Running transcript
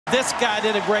This guy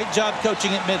did a great job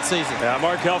coaching at midseason. Yeah,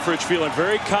 Mark Helfrich feeling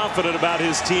very confident about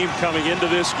his team coming into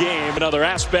this game. In other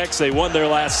aspects, they won their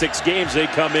last 6 games. They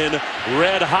come in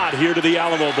red hot here to the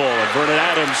Alamo Bowl. And Vernon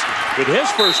Adams with his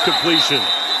first completion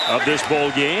of this bowl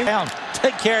game.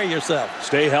 Take care of yourself.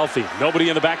 Stay healthy. Nobody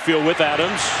in the backfield with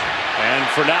Adams. And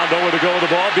for now, nowhere to go with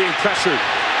the ball, being pressured.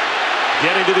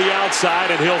 Getting to the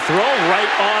outside, and he'll throw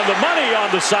right on the money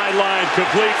on the sideline,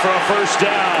 complete for a first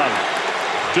down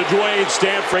to Dwayne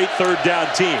Stanford, 3rd down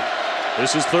team.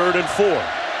 This is 3rd and 4.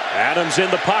 Adams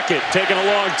in the pocket, taking a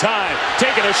long time,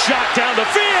 taking a shot down the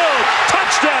field.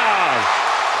 Touchdown!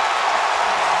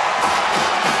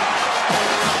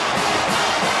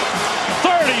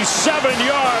 37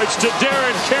 yards to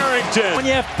Darren Carrington. When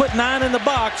you have to put 9 in the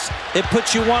box, it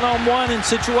puts you one-on-one in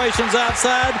situations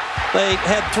outside. They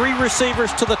had 3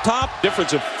 receivers to the top.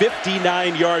 Difference of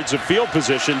 59 yards of field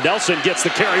position. Nelson gets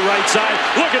the carry right side.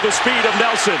 Look at the speed of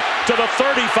Nelson to the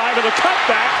 35 and the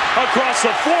cutback across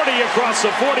the 40, across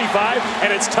the 45,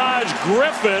 and it's Taj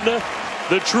Griffin,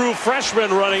 the true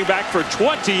freshman, running back for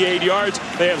 28 yards.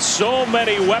 They have so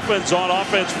many weapons on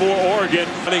offense for Oregon.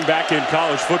 Running back in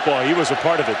college football, he was a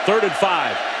part of it. 3rd and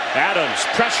 5. Adams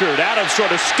pressured. Adams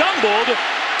sort of stumbled,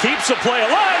 keeps the play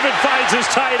alive, and finds his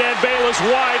tight end Bayless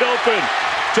wide open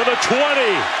to the 20.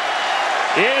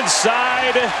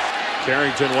 Inside.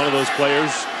 Carrington, one of those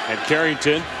players, and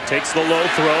Carrington takes the low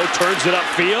throw, turns it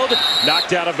upfield,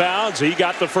 knocked out of bounds. He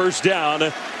got the first down.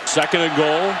 2nd and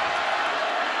goal.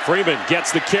 Freeman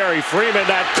gets the carry. Freeman,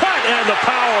 that cut and the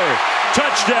power.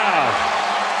 Touchdown.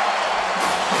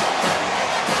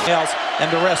 And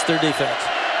the rest of their defense.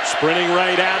 Sprinting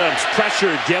right, Adams.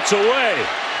 Pressured, gets away.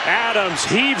 Adams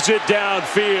heaves it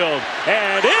downfield.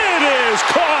 And it is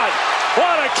caught.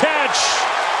 What a catch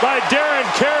by Darren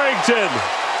Carrington.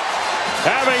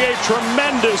 Having a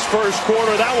tremendous first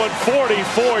quarter. That one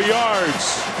 44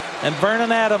 yards. And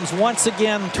Vernon Adams once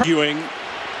again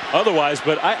otherwise,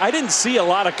 but I didn't see a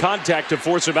lot of contact to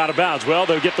force him out of bounds. Well,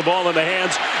 they'll get the ball in the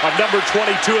hands of number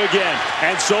 22 again.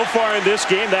 And so far in this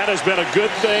game, that has been a good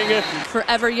thing.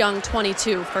 Forever young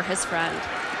 22 for his friend.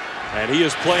 And he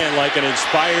is playing like an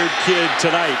inspired kid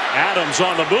tonight. Adams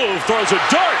on the move, throws a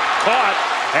dart, caught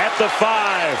at the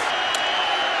 5.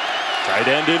 Tight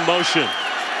end in motion.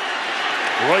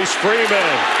 Royce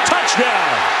Freeman,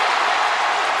 touchdown.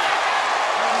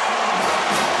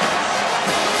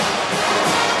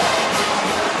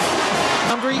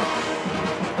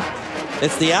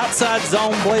 It's the outside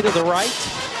zone play to the right.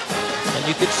 And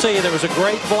you could see there was a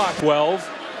great block. 12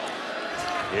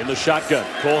 in the shotgun.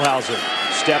 Kohlhausen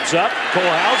steps up.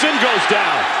 Kohlhausen goes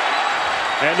down.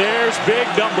 And there's big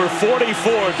number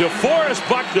 44, DeForest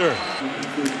Buckner.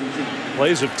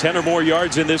 Plays of 10 or more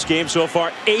yards in this game so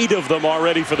far. 8 of them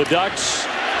already for the Ducks.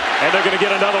 And they're going to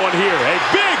get another one here. A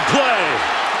big play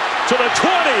to the 20,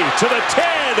 to the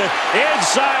 10,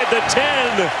 inside the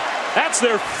 10. That's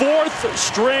their 4th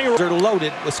string. They're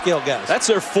loaded with skill guys. That's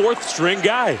their 4th string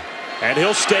guy. And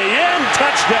he'll stay in.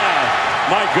 Touchdown.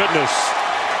 My goodness.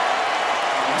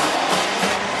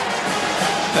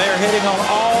 They are hitting on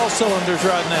all cylinders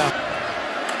right now.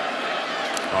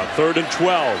 On 3rd and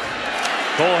 12.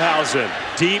 Kohlhausen,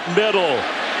 deep middle.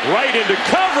 Right into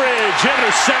coverage.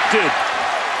 Intercepted.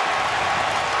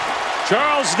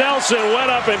 Charles Nelson went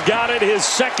up and got it. His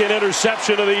 2nd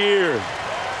interception of the year.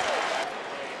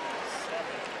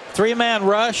 3-man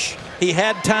rush. He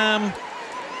had time.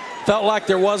 Felt like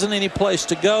there wasn't any place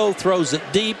to go. Throws it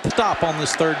deep. Stop on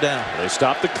this 3rd down. They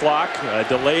stop the clock. A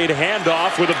delayed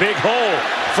handoff with a big hole.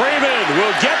 Freeman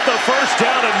will get the first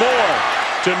down and more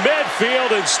to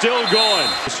midfield and still going.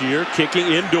 This year kicking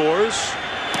indoors.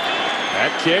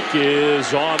 That kick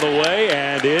is on the way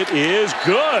and it is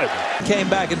good. Came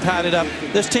back and tied it up.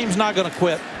 This team's not going to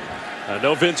quit.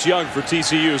 No Vince Young for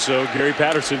TCU, so Gary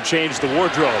Patterson changed the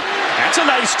wardrobe. That's a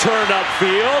nice turn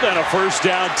upfield and a first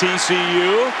down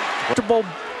TCU.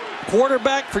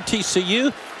 Quarterback for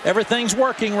TCU. Everything's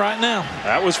working right now.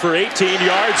 That was for 18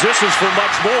 yards. This is for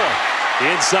much more.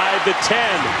 Inside the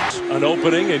 10. An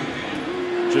opening and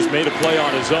just made a play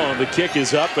on his own. The kick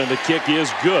is up and the kick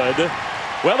is good.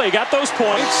 Well, they got those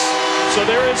points, so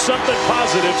there is something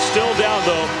positive. Still down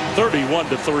though,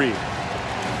 31-3.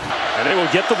 And they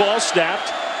will get the ball snapped,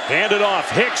 hand it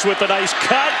off. Hicks with a nice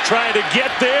cut, trying to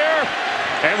get there,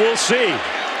 and we'll see.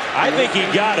 I think he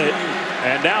got it,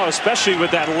 and now, especially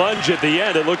with that lunge at the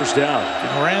end, it looks down.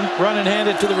 Run and hand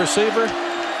it to the receiver.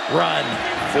 Run.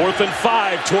 4th and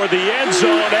 5 toward the end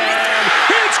zone, and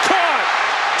it's caught.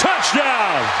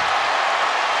 Touchdown.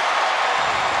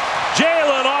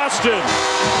 Jalen Austin.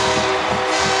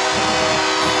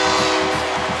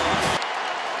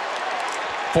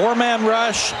 Four-man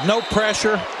rush, no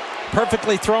pressure.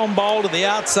 Perfectly thrown ball to the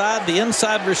outside. The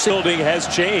inside receiver. Fielding has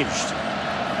changed.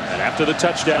 And after the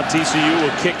touchdown, TCU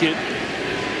will kick it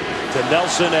to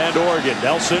Nelson and Oregon.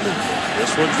 Nelson,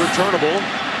 this one's returnable.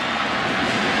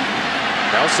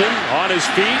 Nelson on his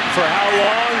feet for how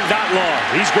long? Not long.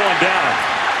 He's going down.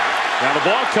 Now the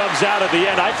ball comes out at the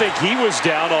end. I think he was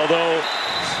down, although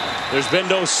there's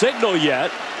been no signal yet.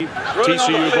 Running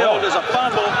TCU on the field ball. is a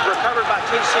fumble recovered by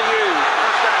TCU.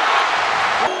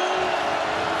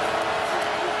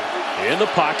 In the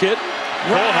pocket.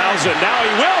 Kohlhausen. Now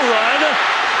he will run.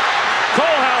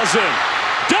 Kohlhausen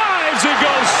dives and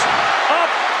goes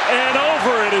up and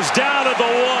over. It is down at the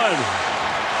 1.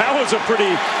 That was a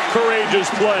pretty courageous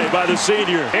play by the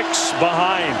senior. Hicks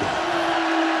behind.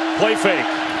 Play fake.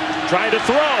 Trying to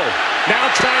throw. Now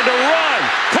trying to run.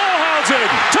 Kohlhausen.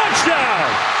 Touchdown.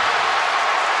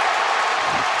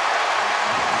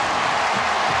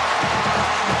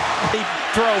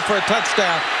 Throw for a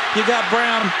touchdown. You got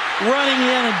Brown running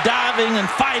in and diving and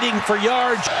fighting for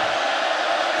yards.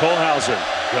 Kohlhausen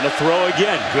going to throw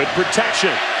again. Good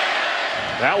protection.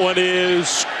 That one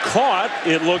is caught,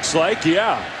 it looks like.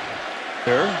 Yeah.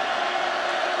 There.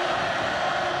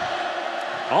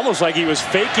 Almost like he was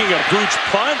faking a Gooch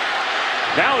punt.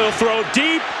 Now he'll throw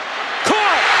deep.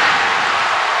 Caught!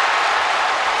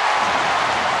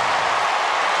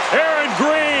 Aaron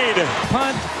Green.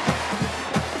 Punt.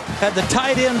 Had the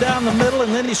tight end down the middle,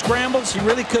 and then he scrambles. He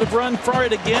really could have run for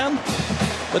it again,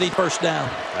 but he first down.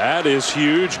 That is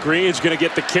huge. Green's going to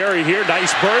get the carry here.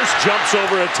 Nice burst. Jumps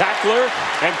over a tackler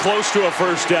and close to a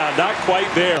first down. Not quite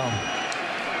there.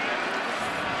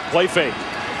 Play fake.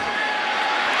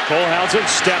 Kohlhausen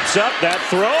steps up. That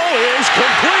throw is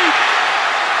complete.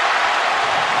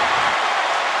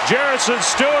 Jarrison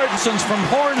Stewart From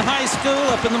Horned High School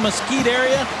up in the Mesquite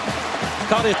area.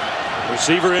 Caught it.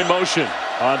 Receiver in motion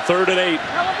on 3rd and 8.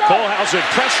 Kohlhausen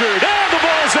pressured and the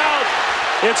ball's out.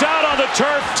 It's out on the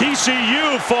turf.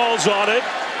 TCU falls on it.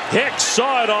 Hicks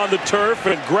saw it on the turf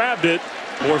and grabbed it.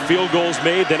 More field goals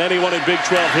made than anyone in Big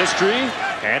 12 history,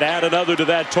 and add another to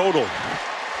that total.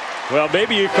 Well,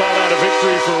 maybe you call that a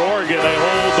victory for Oregon. They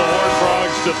hold the Horned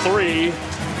Frogs to 3,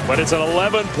 but it's an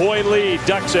 11-point lead.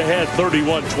 Ducks ahead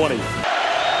 31-20.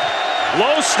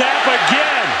 Low snap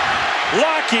again.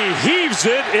 Lockie heaves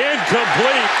it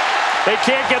incomplete. They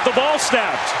can't get the ball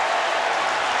snapped.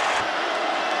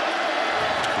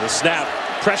 The snap.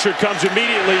 Pressure comes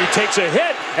immediately. He takes a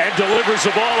hit and delivers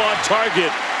the ball on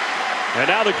target. And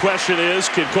now the question is,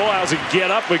 can Kohlhausen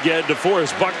get up again to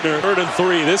force Buckner? 3rd and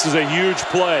 3. This is a huge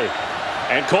play.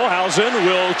 And Kohlhausen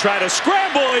will try to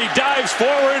scramble. He dives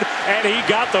forward, and he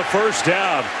got the first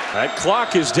down. That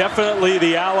clock is definitely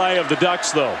the ally of the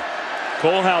Ducks, though.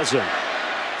 Kohlhausen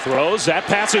throws. That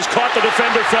pass is caught. The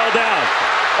defender fell down.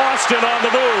 Austin on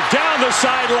the move. Down the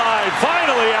sideline.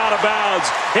 Finally out of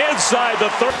bounds. Inside the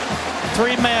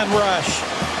 3-man rush.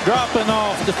 Dropping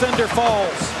off. Defender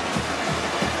falls.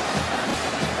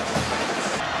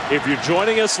 If you're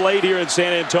joining us late here in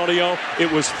San Antonio, it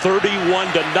was 31-0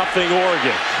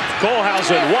 Oregon.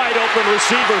 Kohlhausen, wide open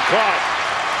receiver caught.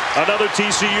 Another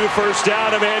TCU first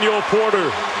down, Emmanuel Porter.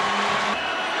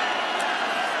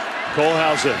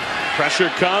 Kohlhausen, pressure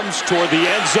comes toward the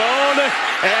end zone,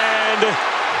 and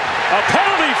a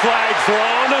penalty flag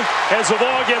thrown as the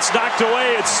ball gets knocked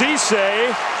away. It's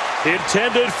Cisse,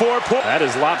 intended for Porter. That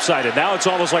is lopsided. Now it's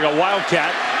almost like a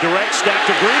wildcat. Direct snap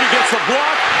to Green. He gets the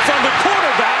block from the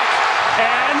quarterback.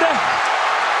 And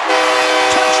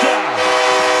touchdown.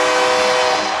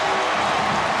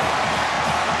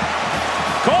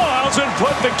 Kohlhausen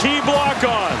put the key block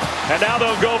on. And now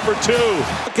they'll go for 2.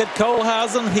 Look at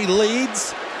Kohlhausen. He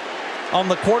leads on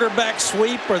the quarterback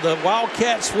sweep or the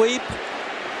wildcat sweep.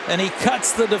 And he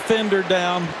cuts the defender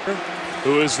down.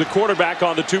 Who is the quarterback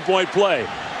on the 2-point play.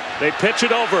 They pitch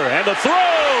it over, and the throw,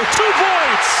 2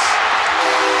 points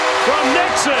from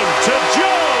Nixon to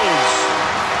Jones.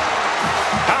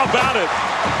 How about it?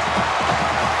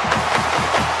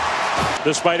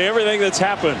 Despite everything that's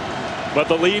happened, but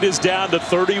the lead is down to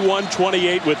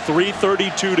 31-28 with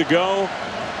 3:32 to go.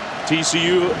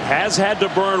 TCU has had to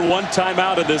burn 1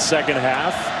 timeout in this second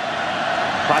half.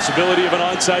 Possibility of an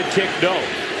onside kick? No.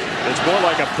 It's more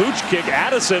like a pooch kick.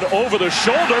 Addison over the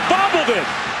shoulder, bobbled it.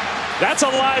 That's a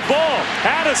live ball.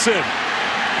 Addison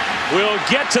will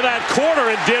get to that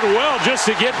corner and did well just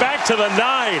to get back to the 9.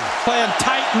 Playing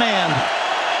tight man.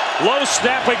 Low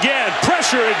snap again.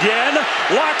 Pressure again.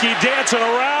 Lockie dancing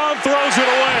around. Throws it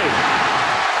away.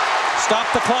 Stop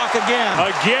the clock again.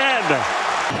 Again.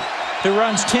 Who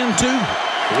runs 10-2.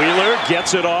 Wheeler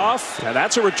gets it off. And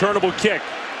that's a returnable kick.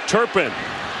 Turpin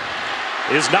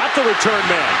is not the return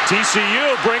man.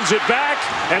 TCU brings it back,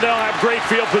 and they'll have great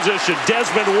field position.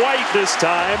 Desmond White this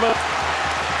time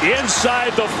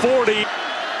inside the 40.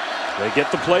 They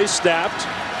get the play snapped.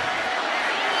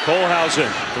 Kohlhausen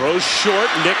throws short.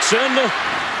 Nixon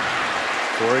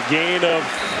for a gain of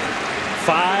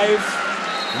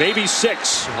 5, maybe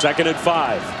 6. 2nd and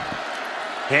 5.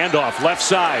 Handoff left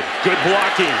side. Good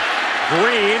blocking.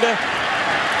 Green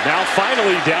now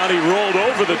finally down. He rolled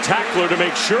over the tackler to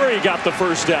make sure he got the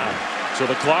first down. So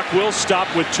the clock will stop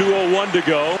with 2:01 to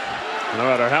go. No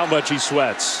matter how much he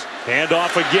sweats.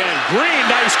 Handoff again. Green,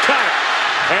 nice cut.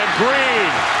 And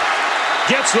Green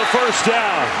gets the first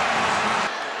down.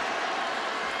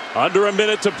 Under a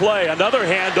minute to play. Another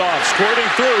handoff. Squirting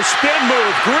through. Spin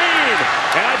move. Green.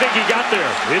 And I think he got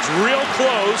there. It's real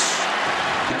close.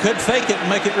 You could fake it and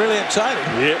make it really exciting.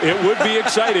 It would be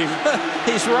exciting.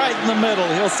 He's right in the middle.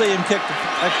 He'll see him kick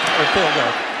the field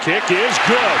goal. Kick is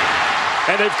good.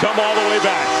 And they've come all the way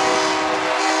back.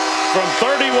 From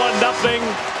 31-0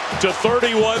 to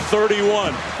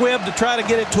 31-31. Squibb to try to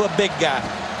get it to a big guy.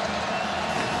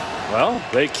 Well,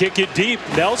 they kick it deep.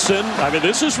 Nelson, I mean,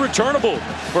 this is returnable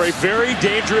for a very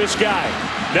dangerous guy.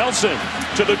 Nelson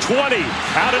to the 20.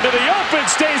 Out into the open.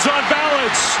 Stays on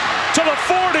balance. To the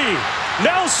 40.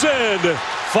 Nelson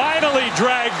finally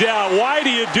dragged down. Why do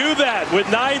you do that with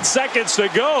 9 seconds to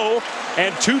go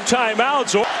and 2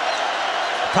 timeouts?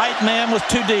 Tight man was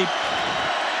too deep.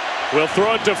 We'll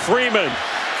throw it to Freeman.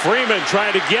 Freeman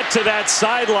trying to get to that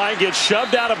sideline, gets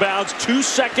shoved out of bounds. 2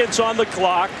 seconds on the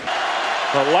clock.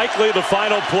 But likely the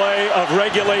final play of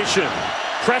regulation.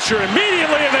 Pressure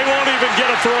immediately, and they won't even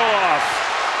get a throw off.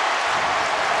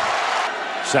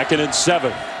 2nd and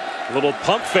 7. A little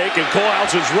pump fake, and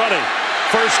Kohlhausen's running.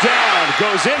 First down,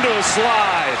 goes into a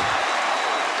slide.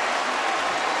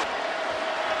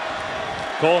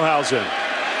 Kohlhausen.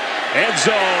 End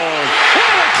zone.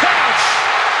 What a catch!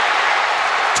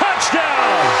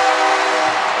 Touchdown!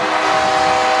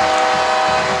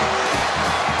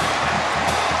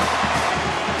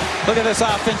 Look at this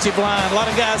offensive line. A lot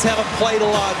of guys haven't played a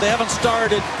lot. They haven't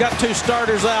started. Got 2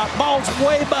 starters out. Ball's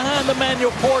way behind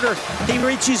Emmanuel Porter. He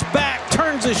reaches back,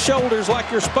 turns his shoulders like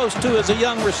you're supposed to as a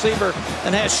young receiver,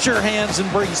 and has sure hands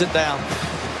and brings it down.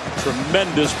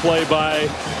 Tremendous play by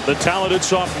the talented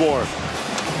sophomore.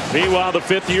 Meanwhile, the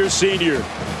 5th-year senior.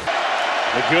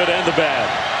 The good and the bad.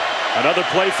 Another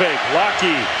play fake.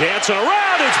 Lockheed dancing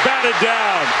around. It's batted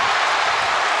down.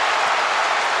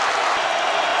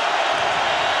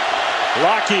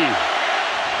 Lockheed.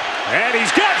 And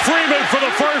he's got Freeman for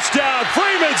the first down.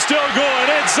 Freeman still going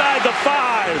inside the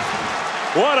 5.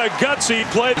 What a gutsy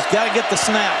play. He's got to get the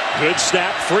snap. Good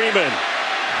snap. Freeman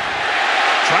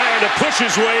trying to push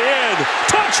his way in.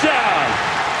 Touchdown.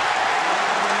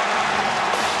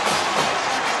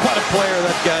 What a player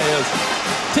that guy is.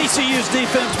 TCU's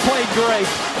defense played great.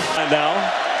 And now,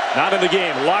 not in the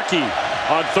game. Lockheed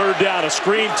on 3rd down. A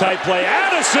screen type play.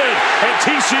 Addison, and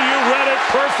TCU read it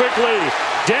perfectly.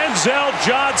 Denzel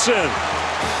Johnson.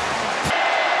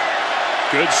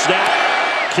 Good snap.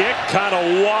 Kick kind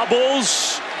of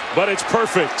wobbles, but it's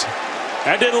perfect.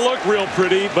 That didn't look real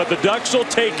pretty, but the Ducks will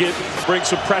take it. Bring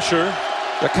some pressure.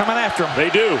 They're coming after him. They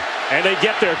do, and they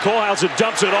get there. Kohlhausen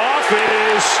dumps it off. It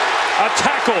is a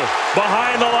tackle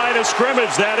behind the line of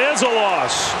scrimmage. That is a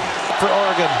loss. For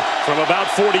Oregon. From about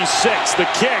 46, the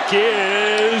kick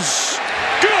is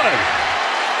good.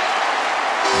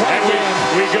 And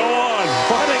we go on.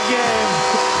 What a game.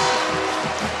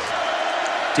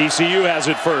 TCU has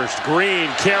it first. Green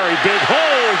carry, big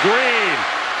hole. Green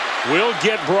will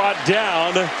get brought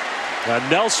down.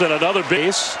 Nelson, another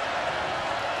base.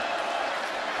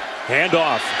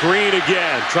 Handoff. Green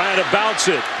again, trying to bounce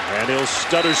it. And he'll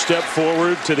stutter step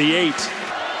forward to the 8.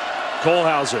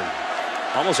 Kohlhausen.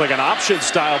 Almost like an option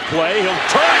style play. He'll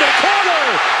turn the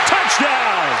corner.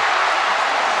 Touchdown.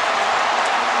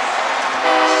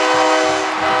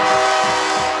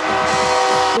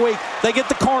 They get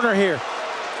the corner here.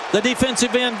 The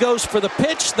defensive end goes for the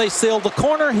pitch. They seal the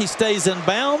corner. He stays in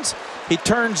bounds. He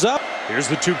turns up. Here's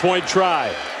the 2-point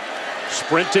try.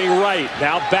 Sprinting right.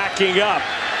 Now backing up.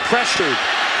 Pressured.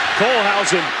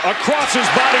 Kohlhausen across his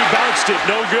body. Bounced it.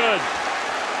 No good.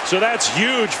 So that's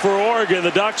huge for Oregon.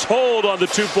 The Ducks hold on the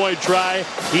 2-point try.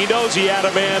 He knows he had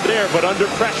a man there, but under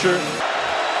pressure.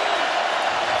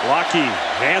 Lockheed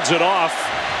hands it off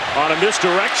on a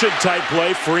misdirection type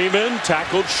play. Freeman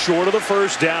tackled short of the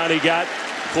first down. He got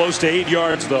close to 8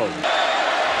 yards, though.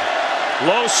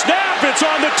 Low snap. It's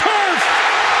on the turf.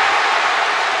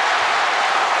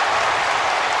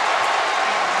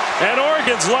 And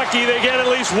Oregon's lucky they get at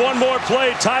least one more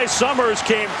play. Ty Summers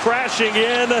came crashing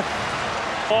in.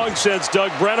 Long since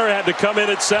Doug Brenner had to come in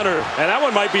at center, and that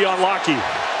one might be on Lockie.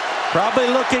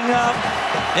 Probably looking up,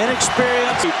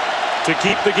 inexperienced. To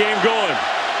keep the game going.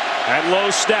 At low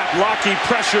snap, Lockie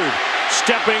pressured,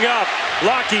 stepping up.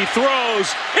 Lockie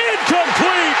throws,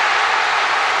 incomplete.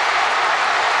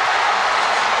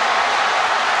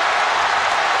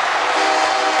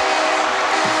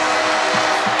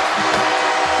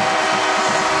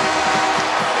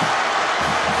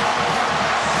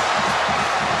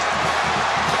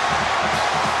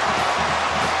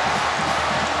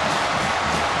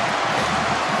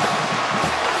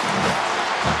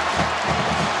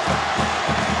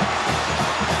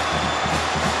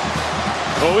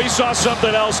 Well, we saw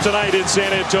something else tonight in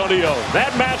San Antonio.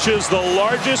 That matches the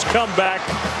largest comeback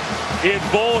in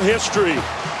bowl history.